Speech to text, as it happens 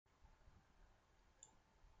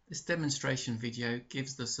This demonstration video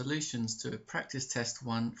gives the solutions to Practice Test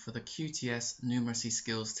 1 for the QTS Numeracy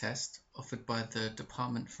Skills Test offered by the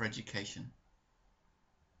Department for Education.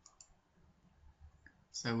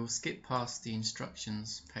 So we'll skip past the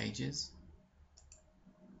instructions pages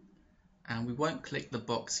and we won't click the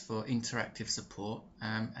box for interactive support,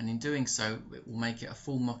 and in doing so it will make it a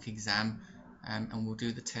full mock exam, and we'll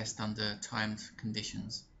do the test under timed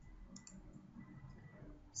conditions.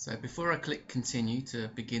 So before I click continue to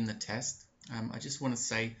begin the test, I just want to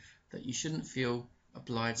say that you shouldn't feel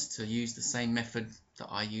obliged to use the same method that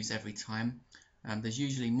I use every time. There's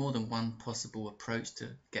usually more than one possible approach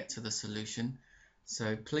to get to the solution,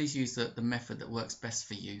 so please use the method that works best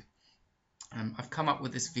for you. I've come up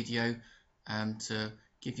with this video to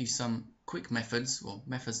give you some quick methods, or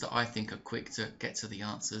methods that I think are quick to get to the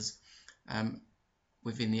answers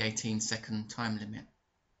within the 18-second time limit.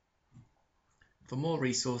 For more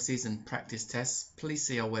resources and practice tests, please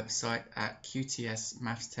see our website at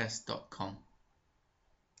qtsmathstest.com.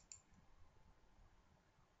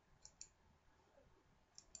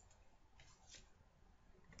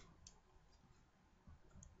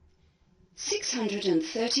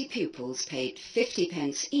 £630 pupils paid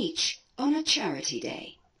 50p each on a charity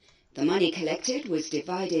day. The money collected was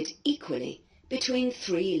divided equally between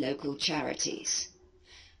 3 local charities.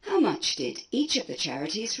 How much did each of the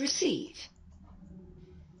charities receive?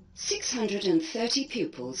 630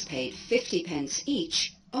 pupils paid 50p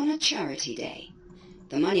each on a charity day.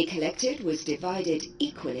 The money collected was divided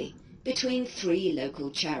equally between 3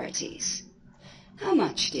 local charities. How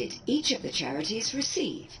much did each of the charities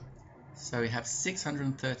receive? So we have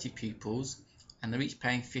 630 pupils and they're each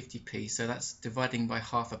paying 50p, so that's dividing by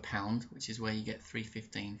 £0.50, which is where you get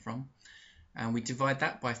 315 from. And we divide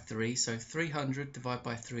that by 3, so 300 divided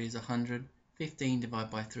by 3 is 100, 15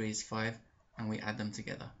 divided by 3 is 5, and we add them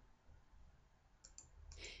together.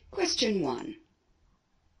 Question 1.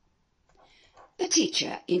 A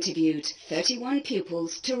teacher interviewed 31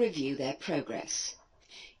 pupils to review their progress.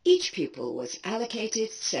 Each pupil was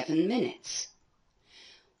allocated 7 minutes.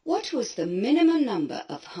 What was the minimum number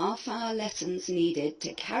of half-hour lessons needed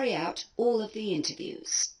to carry out all of the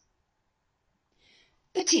interviews?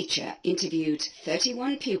 A teacher interviewed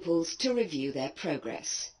 31 pupils to review their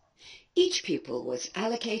progress. Each pupil was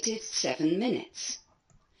allocated 7 minutes.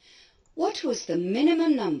 What was the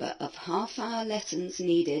minimum number of half-hour lessons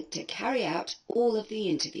needed to carry out all of the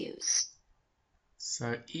interviews?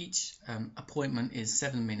 So each appointment is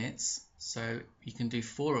 7 minutes, so you can do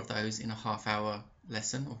 4 of those in a half-hour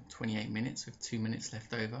lesson, or 28 minutes with 2 minutes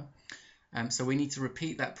left over. So we need to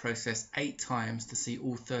repeat that process 8 times to see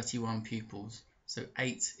all 31 pupils. So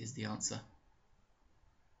 8 is the answer.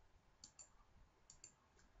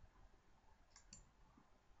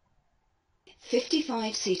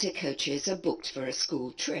 "55-seater coaches are booked for a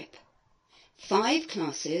school trip. 5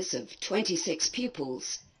 classes of 26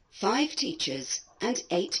 pupils, 5 teachers and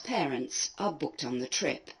 8 parents are booked on the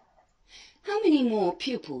trip. How many more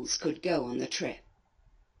pupils could go on the trip?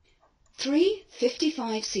 3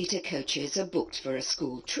 55-seater coaches are booked for a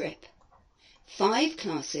school trip. 5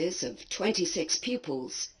 classes of 26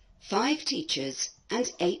 pupils, 5 teachers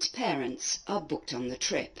and 8 parents are booked on the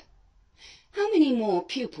trip. How many more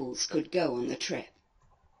pupils could go on the trip?"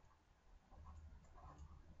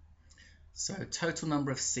 So total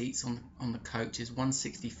number of seats on the coach is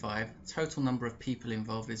 165. Total number of people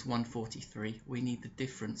involved is 143. We need the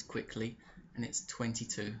difference quickly, and it's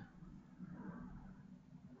 22.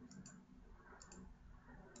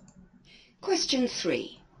 Question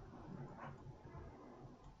 3.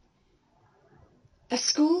 A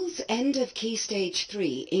school's end of Key Stage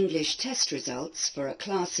 3 English test results for a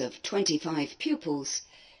class of 25 pupils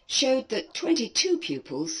showed that 22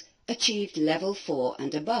 pupils achieved level 4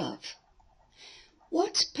 and above.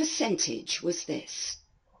 What percentage was this?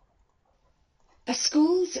 A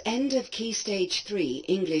school's end of Key Stage 3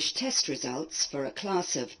 English test results for a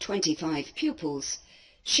class of 25 pupils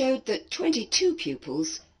showed that 22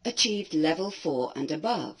 pupils achieved level 4 and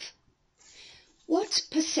above. What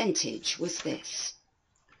percentage was this?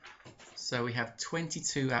 So we have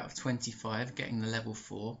 22 out of 25 getting the level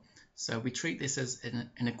 4. So we treat this as an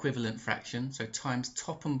equivalent fraction. So times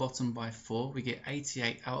top and bottom by 4, we get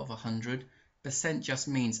 88 out of 100. Percent just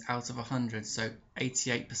means out of 100, so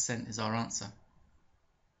 88% is our answer.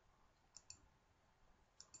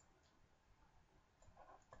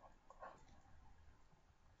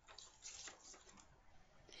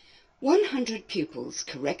 "100 pupils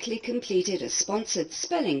correctly completed a sponsored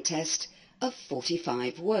spelling test of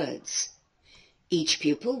 45 words. Each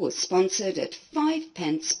pupil was sponsored at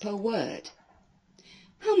 5p per word.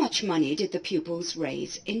 How much money did the pupils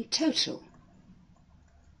raise in total?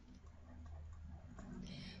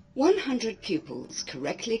 100 pupils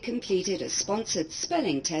correctly completed a sponsored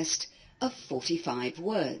spelling test of 45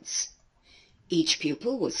 words. Each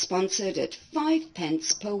pupil was sponsored at 5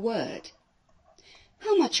 pence per word.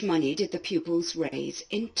 How much money did the pupils raise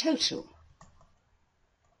in total?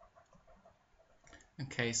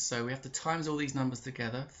 Okay, so we have to times all these numbers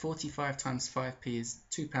together. 45 times 5p is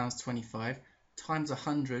 £2.25. Times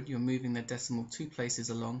 100, you're moving the decimal 2 places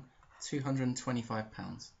along,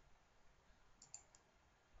 £225.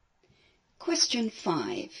 Question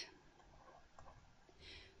 5.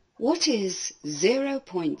 What is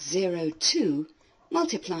 0.02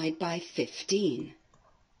 multiplied by 15?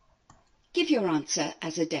 Give your answer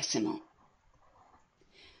as a decimal.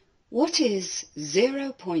 What is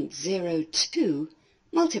 0.02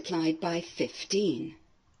 multiplied by 15?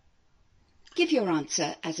 Give your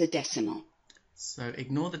answer as a decimal. So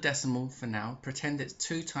ignore the decimal for now. Pretend it's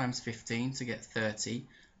 2 times 15 to get 30.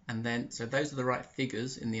 And then, so those are the right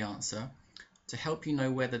figures in the answer. To help you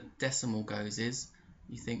know where the decimal goes is,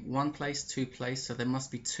 you think 1 place, 2 place, so there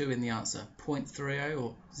must be 2 in the answer. 0.30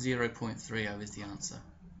 or 0.30 is the answer.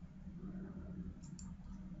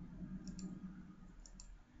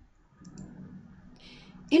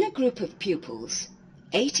 In a group of pupils,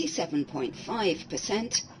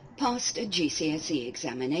 87.5% passed a GCSE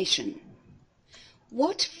examination.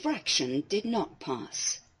 What fraction did not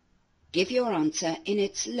pass? Give your answer in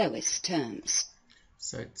its lowest terms.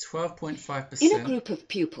 So 12.5%. In a group of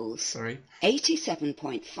pupils,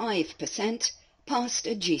 87.5% passed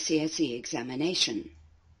a GCSE examination.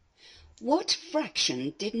 What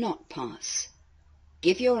fraction did not pass?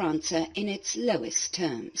 Give your answer in its lowest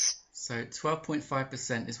terms. So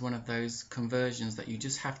 12.5% is one of those conversions that you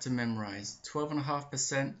just have to memorize.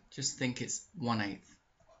 12.5%, just think it's 1/8.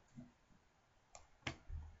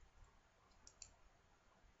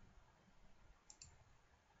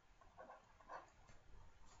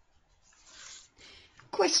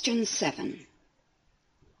 Question 7.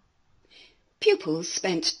 Pupils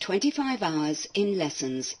spent 25 hours in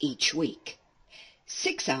lessons each week.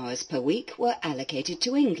 6 hours per week were allocated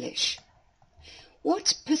to English.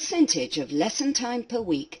 What percentage of lesson time per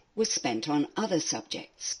week was spent on other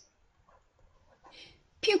subjects?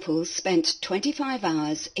 Pupils spent 25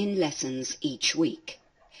 hours in lessons each week.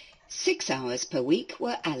 6 hours per week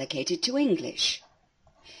were allocated to English.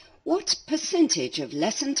 What percentage of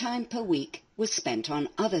lesson time per week was spent on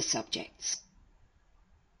other subjects?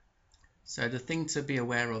 So the thing to be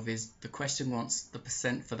aware of is the question wants the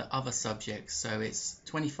percent for the other subjects. So it's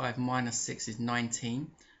 25 minus 6 is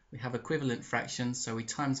 19. We have equivalent fractions, so we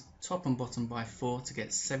times top and bottom by 4 to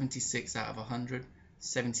get 76 out of 100.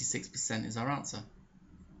 76% is our answer.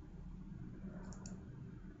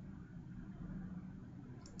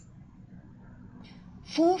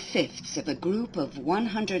 Four-fifths of a group of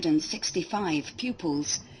 165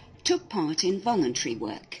 pupils took part in voluntary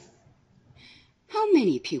work. How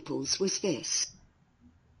many pupils was this?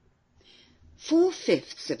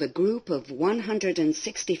 4/5 of a group of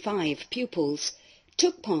 165 pupils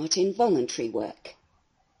took part in voluntary work.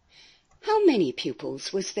 How many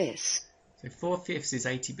pupils was this? So 4/5 is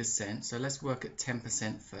 80%, so let's work at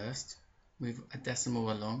 10% first. Move a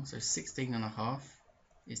decimal along, so 16.5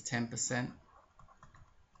 is 10%.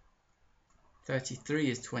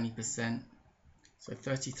 33 is 20%, so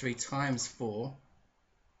 33 times 4,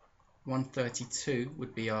 132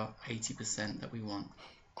 would be our 80% that we want.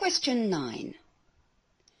 Question 9.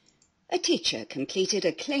 A teacher completed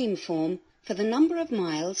a claim form for the number of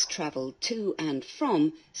miles travelled to and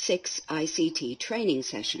from 6 ICT training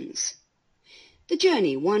sessions. The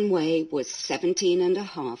journey one way was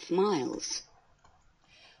 17.5 miles.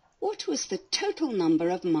 What was the total number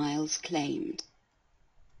of miles claimed?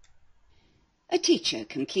 A teacher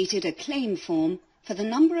completed a claim form for the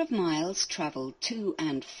number of miles travelled to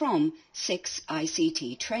and from 6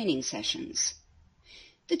 ICT training sessions.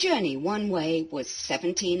 The journey one way was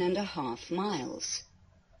 17.5 miles.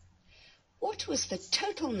 What was the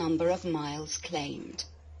total number of miles claimed?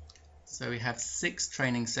 So we have 6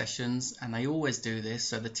 training sessions, and they always do this,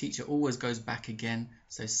 so the teacher always goes back again.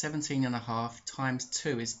 So 17.5 times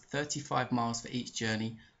 2 is 35 miles for each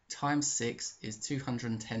journey, times 6 is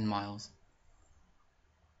 210 miles.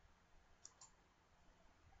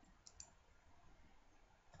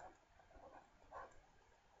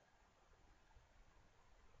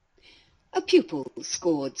 A pupil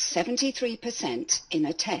scored 73% in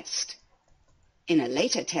a test. In a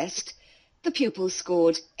later test, the pupil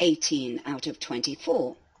scored 18 out of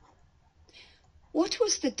 24. What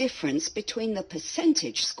was the difference between the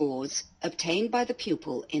percentage scores obtained by the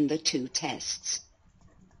pupil in the 2 tests?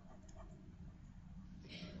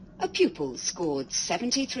 A pupil scored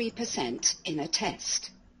 73% in a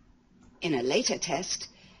test. In a later test,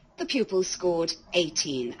 the pupil scored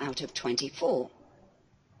 18 out of 24.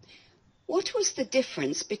 What was the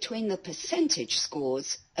difference between the percentage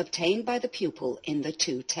scores obtained by the pupil in the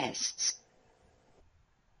two tests?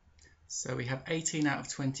 So we have 18 out of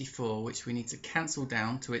 24, which we need to cancel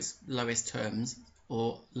down to its lowest terms,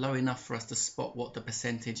 or low enough for us to spot what the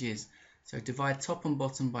percentage is. So divide top and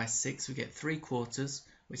bottom by 6, we get 3/4,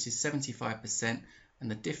 which is 75%,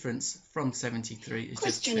 and the difference from 73 is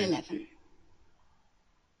Question just 2. 11.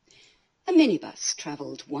 A minibus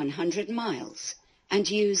travelled 100 miles and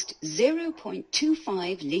used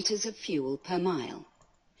 0.25 litres of fuel per mile.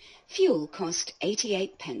 Fuel cost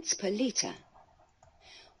 88 pence per litre.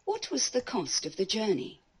 What was the cost of the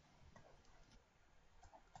journey?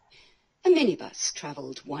 A minibus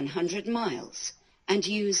travelled 100 miles and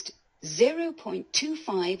used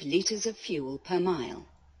 0.25 litres of fuel per mile.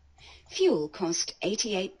 Fuel cost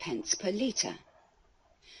 88 pence per litre.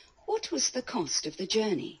 What was the cost of the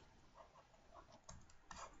journey?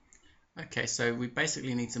 Okay, so we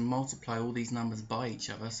basically need to multiply all these numbers by each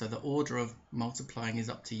other, so the order of multiplying is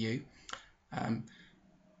up to you.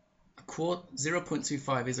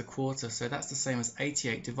 0.25 is a quarter, so that's the same as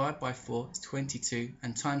 88. Divide by 4 is 22,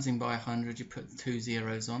 and timesing by 100, you put 2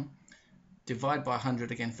 zeros on. Divide by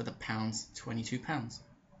 100 again for the pounds, 22 pounds.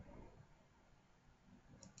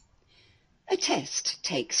 A test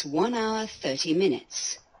takes 1 hour 30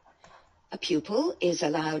 minutes. A pupil is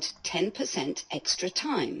allowed 10% extra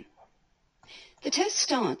time. The test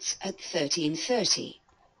starts at 13:30.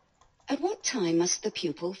 At what time must the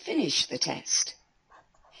pupil finish the test?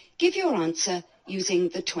 Give your answer using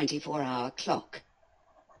the 24-hour clock.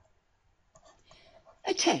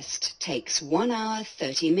 A test takes 1 hour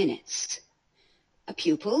 30 minutes. A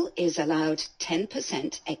pupil is allowed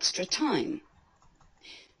 10% extra time.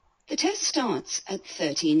 The test starts at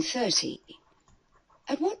 13:30.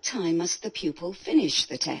 At what time must the pupil finish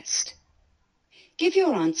the test? Give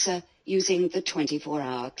your answer using the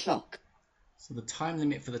 24-hour clock. So the time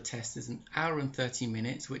limit for the test is 1 hour and 30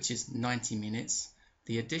 minutes, which is 90 minutes.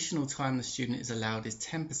 The additional time the student is allowed is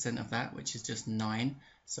 10% of that, which is just 9.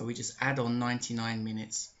 So we just add on 99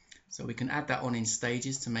 minutes. So we can add that on in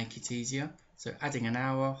stages to make it easier. So adding an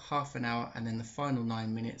hour, half an hour, and then the final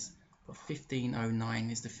 9 minutes. But 15:09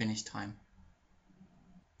 is the finish time.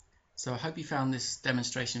 So I hope you found this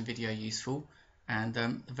demonstration video useful, and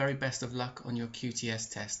the very best of luck on your QTS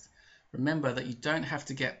test. Remember that you don't have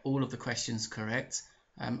to get all of the questions correct.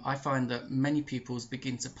 I find that many pupils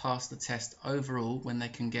begin to pass the test overall when they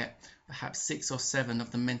can get perhaps 6 or 7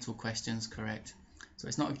 of the mental questions correct. So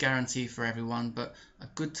it's not a guarantee for everyone, but a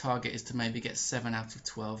good target is to maybe get 7 out of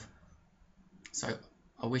 12. So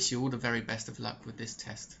I wish you all the very best of luck with this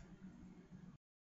test.